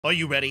Are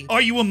you ready?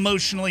 Are you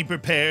emotionally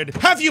prepared?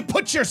 Have you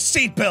put your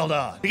seatbelt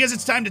on? Because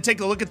it's time to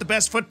take a look at the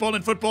best football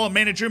and football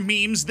manager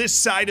memes this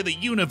side of the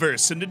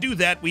universe. And to do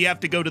that, we have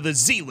to go to the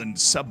Zealand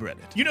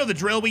subreddit. You know the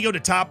drill. We go to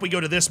top, we go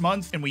to this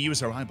month, and we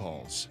use our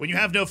eyeballs. When you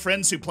have no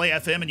friends who play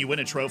FM and you win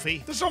a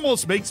trophy, this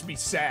almost makes me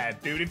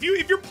sad, dude. If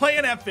you're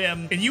playing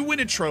FM and you win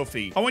a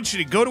trophy, I want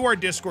you to go to our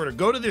Discord or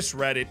go to this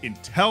Reddit and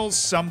tell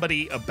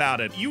somebody about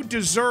it. You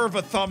deserve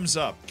a thumbs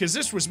up, because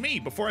this was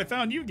me before I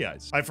found you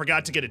guys. I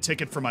forgot to get a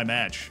ticket for my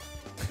match.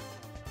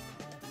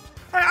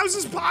 How is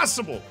this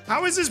possible?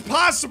 How is this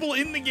possible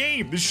in the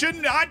game? This should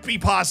not be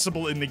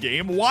possible in the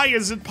game. Why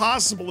is it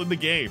possible in the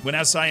game?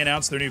 When SI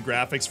announced their new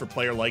graphics for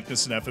player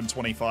likeness in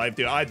FM25,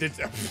 dude, I did.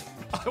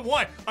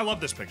 One, I love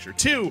this picture.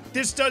 Two,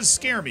 this does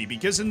scare me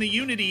because in the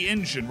Unity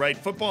engine, right,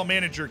 Football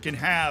Manager can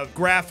have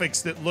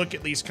graphics that look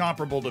at least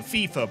comparable to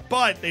FIFA,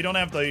 but they don't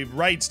have the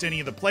rights to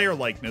any of the player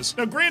likeness.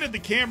 Now, granted, the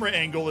camera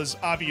angle is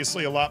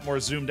obviously a lot more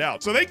zoomed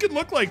out, so they could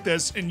look like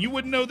this and you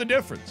wouldn't know the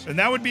difference, and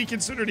that would be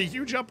considered a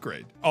huge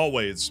upgrade.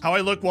 Always. How I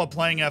look while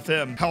playing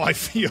FM, how I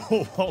feel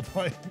while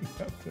playing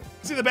FM.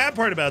 See, the bad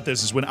part about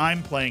this is when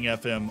I'm playing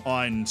FM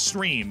on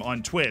stream,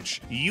 on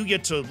Twitch, you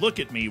get to look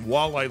at me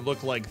while I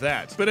look like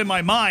that. But in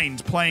my mind,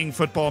 playing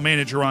Football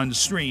Manager on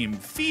stream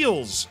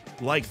feels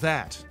like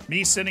that.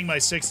 Me sending my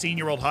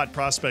 16-year-old hot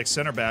prospect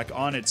center back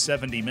on at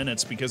 70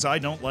 minutes because I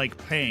don't like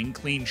paying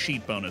clean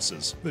sheet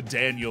bonuses. The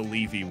Daniel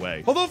Levy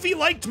way. Although if he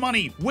liked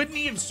money, wouldn't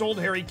he have sold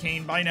Harry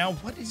Kane by now?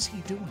 What is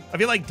he doing? I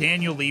feel like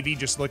Daniel Levy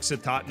just looks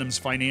at Tottenham's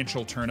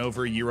financial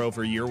turnover year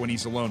over year when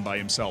he's alone by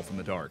himself in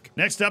the dark.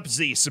 Next up is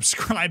the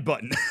subscribe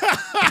button.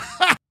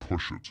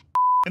 Push it.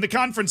 In the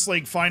Conference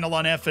League final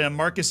on FM,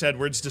 Marcus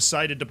Edwards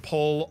decided to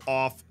pull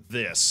off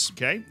this.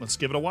 Okay, let's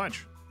give it a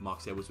watch.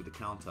 Marcus Edwards with the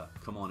counter.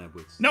 Come on,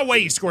 Edwards. No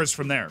way he scores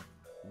from there.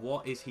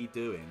 What is he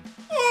doing?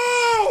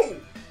 Oh!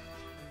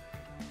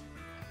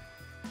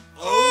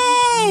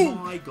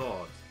 Oh! My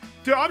God.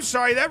 Dude, I'm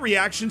sorry, that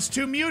reaction's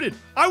too muted.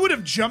 I would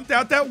have jumped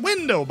out that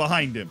window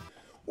behind him.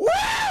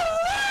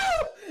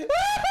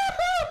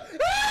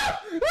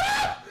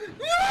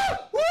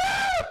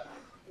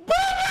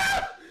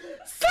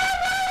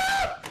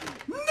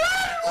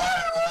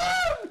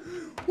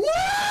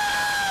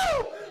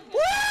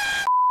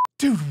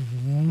 Dude,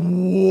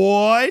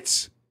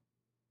 what?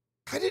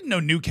 I didn't know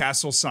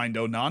Newcastle signed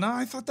Onana.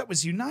 I thought that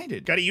was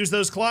United. Gotta use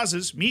those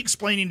clauses. Me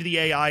explaining to the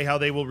AI how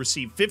they will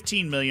receive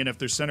 $15 million if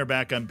their center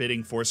back I'm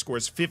bidding for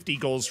scores 50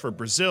 goals for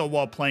Brazil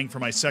while playing for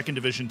my second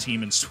division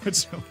team in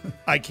Switzerland.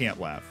 I can't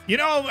laugh. You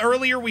know,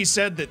 earlier we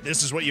said that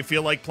this is what you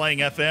feel like playing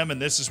FM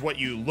and this is what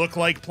you look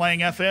like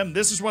playing FM.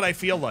 This is what I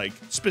feel like,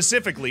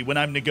 specifically when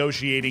I'm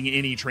negotiating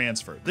any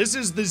transfer. This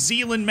is the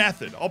Zealand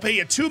method. I'll pay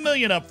you $2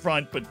 million up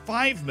front, but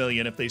 $5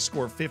 million if they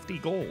score 50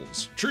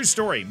 goals. True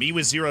story. Me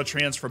with zero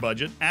transfer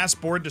budget.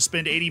 Asked board to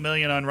spend $80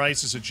 million on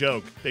Rice as a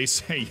joke. They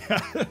say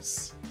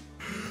yes.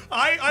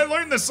 I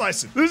learned this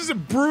lesson. This is a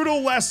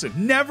brutal lesson.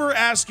 Never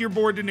ask your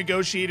board to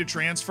negotiate a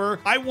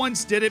transfer. I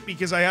once did it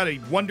because I had a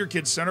Wonder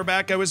Kid center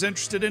back I was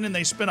interested in, and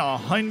they spent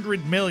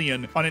 $100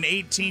 million on an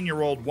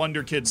 18-year-old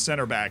Wonder Kid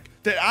center back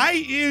that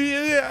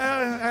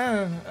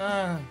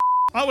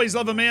always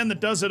love a man that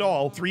does it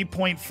all.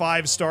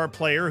 3.5-star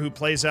player who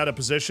plays out of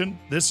position.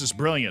 This is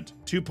brilliant.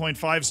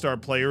 2.5-star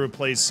player who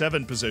plays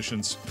 7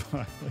 positions.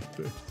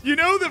 You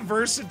know, the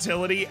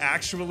versatility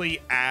actually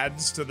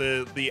adds to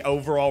the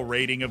overall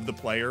rating of the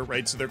player,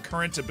 right? So their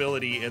current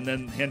ability and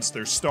then hence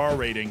their star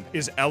rating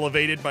is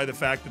elevated by the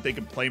fact that they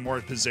can play more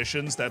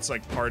positions. That's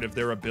like part of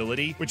their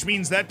ability, which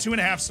means that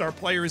 2.5-star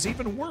player is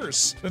even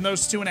worse than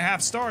those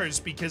 2.5 stars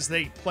because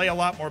they play a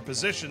lot more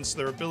positions. So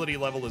their ability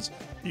level is,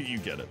 you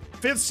get it.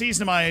 5th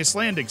season of my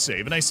Icelandic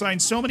save, and I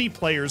signed so many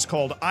players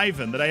called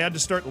Ivan that I had to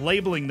start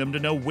labeling them to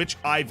know which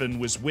Ivan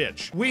was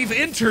which. We've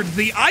entered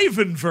the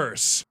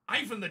Ivan-verse.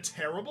 Ivan the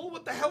Terrible?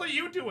 What the hell are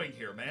you doing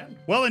here, man?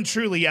 Well and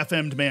truly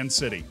FM'd Man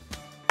City.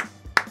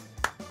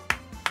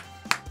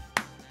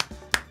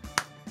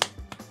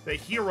 The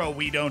hero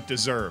we don't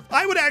deserve.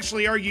 I would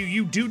actually argue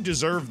you do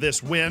deserve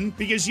this win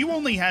because you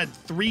only had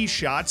 3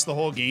 shots the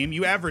whole game.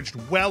 You averaged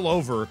well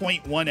over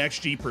 0.1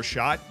 XG per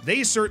shot.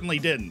 They certainly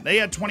didn't. They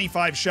had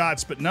 25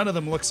 shots, but none of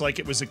them looks like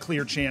it was a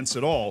clear chance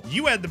at all.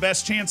 You had the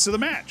best chance of the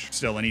match.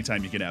 Still,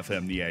 anytime you can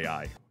FM the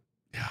AI.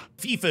 Yeah.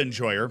 FIFA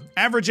enjoyer,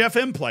 average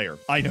FM player.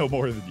 I know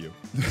more than you.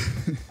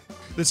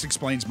 This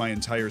explains my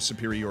entire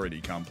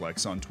superiority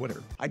complex on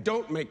Twitter. I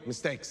don't make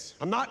mistakes.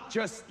 I'm not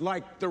just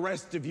like the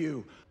rest of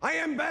you. I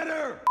am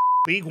better!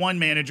 League One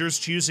managers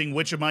choosing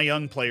which of my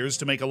young players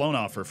to make a loan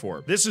offer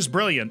for. This is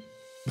brilliant.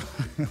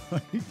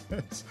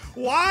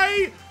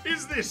 Why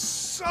is this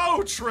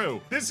so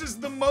true? This is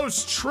the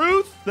most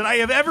truth that I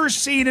have ever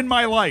seen in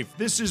my life.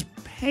 This is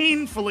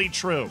painfully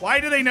true. Why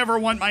do they never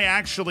want my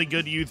actually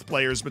good youth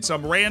players, but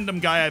some random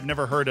guy I've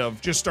never heard of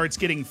just starts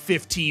getting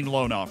 15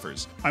 loan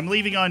offers? I'm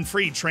leaving on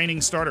free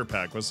training starter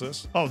pack. What's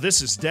this? Oh,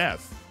 this is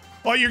death.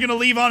 Oh, you're gonna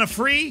leave on a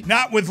free?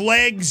 Not with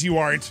legs, you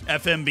aren't.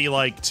 FMB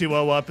like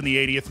 2-0 up in the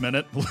 80th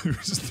minute. Blues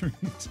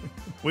 3-2.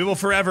 We will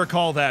forever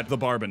call that the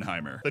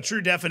Barbenheimer. The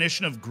true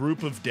definition of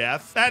group of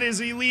death. That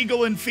is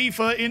illegal in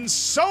FIFA in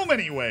so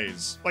many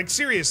ways. Like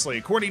seriously,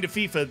 according to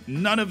FIFA,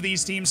 none of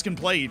these teams can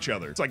play each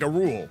other. It's like a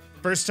rule.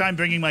 First time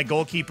bringing my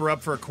goalkeeper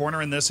up for a corner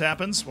and this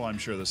happens? Well, I'm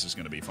sure this is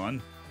gonna be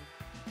fun.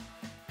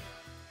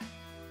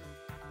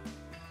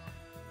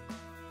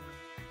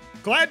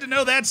 Glad to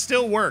know that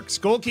still works.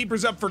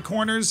 Goalkeepers up for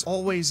corners,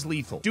 always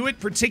lethal. Do it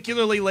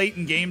particularly late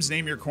in games,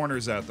 name your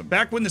corners at them.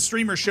 Back when the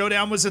streamer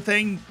showdown was a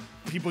thing,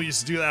 people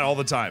used to do that all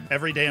the time.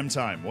 Every damn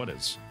time. What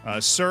is?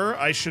 Sir,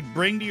 I should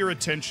bring to your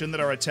attention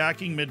that our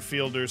attacking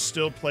midfielder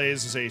still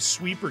plays as a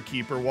sweeper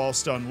keeper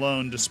whilst on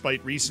loan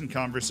despite recent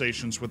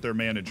conversations with their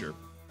manager.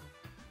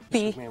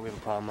 Man, we have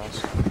a problem,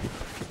 Mouse.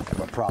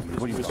 What problem?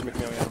 What do you, Mr.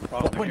 McMahon? We have a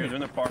problem here. They're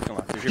in the parking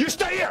lot. You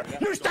stay here!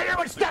 You stay here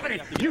with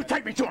Stephanie! You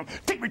take me to him!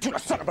 Take me to the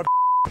son of a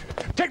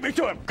Take me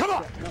to him! Come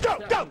on! Go!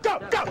 Go! Go!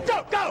 Go! Go!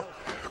 Go! Go!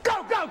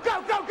 Go! Go!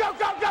 Go! Go! Go!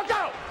 Go!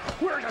 Go!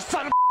 Where is the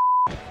son of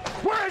a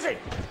Where is he?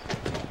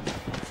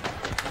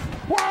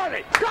 Where are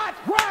they? God,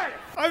 where are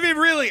they? I mean,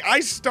 really, I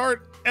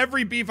start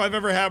every beef I've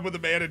ever had with a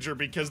manager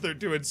because they're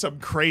doing some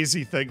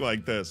crazy thing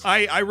like this.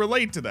 I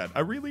relate to that. I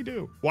really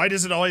do. Why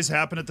does it always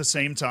happen at the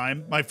same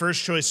time? My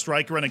first choice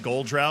striker on a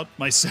goal drought,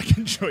 my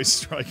second choice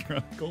striker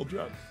on a goal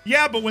drought.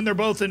 Yeah, but when they're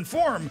both in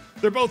form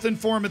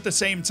at the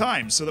same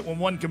time, so that when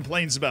one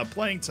complains about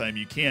playing time,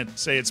 you can't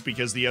say it's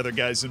because the other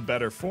guy's in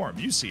better form.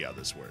 You see how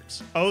this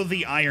works. Oh,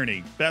 the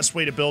irony. Best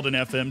way to build an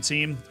FM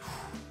team?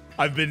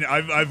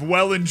 I've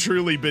well and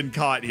truly been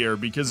caught here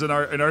because in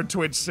our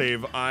Twitch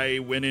save, I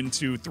went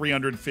into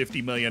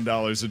 $350 million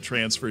in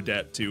transfer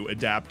debt to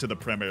adapt to the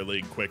Premier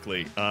League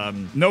quickly.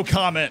 No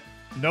comment.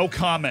 No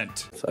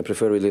comment. I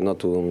prefer really not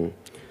to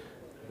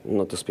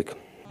speak.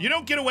 You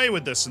don't get away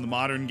with this in the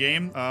modern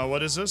game.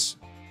 What is this?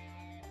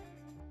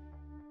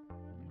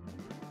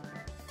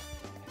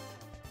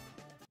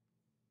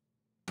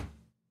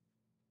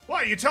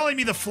 What, you telling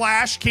me the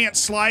Flash can't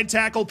slide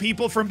tackle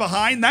people from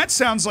behind? That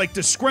sounds like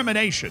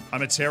discrimination.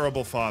 I'm a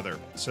terrible father.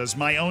 Says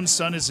my own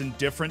son is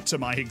indifferent to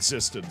my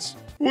existence.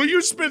 Well,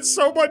 you spent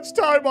so much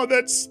time on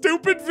that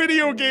stupid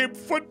video game,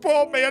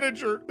 Football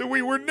Manager, that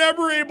we were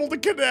never able to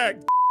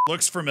connect.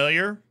 Looks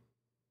familiar?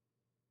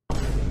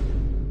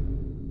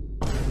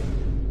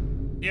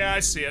 Yeah,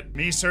 I see it.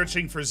 Me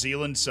searching for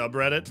Zealand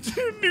subreddit.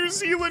 New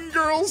Zealand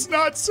girls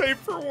not safe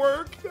for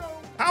work. No.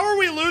 How are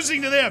we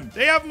losing to them?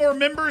 They have more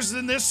members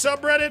than this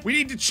subreddit? We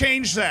need to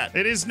change that.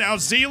 It is now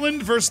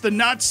Zealand versus the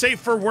not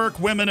safe for work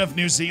women of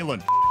New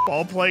Zealand.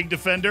 Ball-playing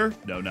defender?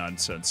 No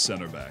nonsense,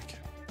 center back.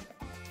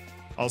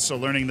 Also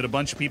learning that a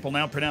bunch of people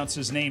now pronounce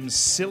his name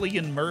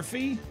Cillian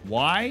Murphy.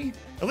 Why?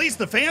 At least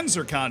the fans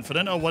are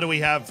confident. Oh, what do we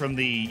have from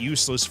the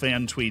useless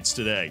fan tweets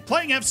today?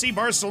 Playing FC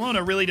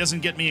Barcelona really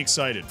doesn't get me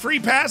excited. Free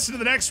pass into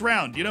the next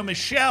round. You know,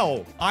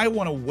 Michelle, I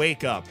want to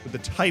wake up with the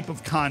type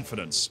of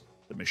confidence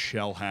that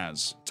Michelle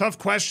has. Tough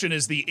question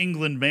is the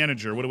England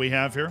manager. What do we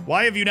have here?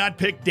 Why have you not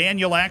picked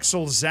Daniel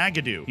Axel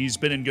Zagadou? He's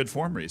been in good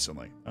form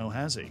recently. Oh,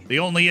 has he? The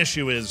only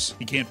issue is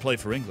he can't play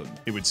for England,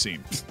 it would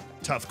seem.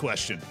 Tough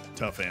question,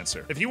 tough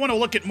answer. If you want to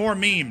look at more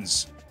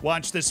memes,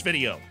 watch this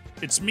video.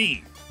 It's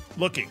me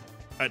looking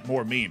at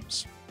more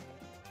memes.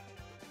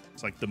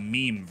 It's like the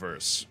meme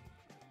verse.